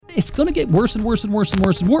it's going to get worse and worse and worse and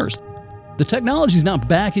worse and worse. The technology is not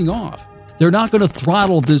backing off. They're not going to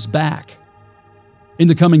throttle this back in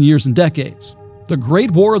the coming years and decades. The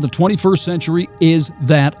great war of the 21st century is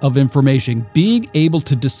that of information, being able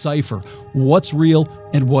to decipher what's real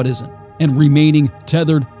and what isn't, and remaining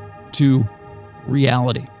tethered to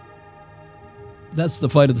reality. That's the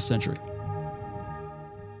fight of the century.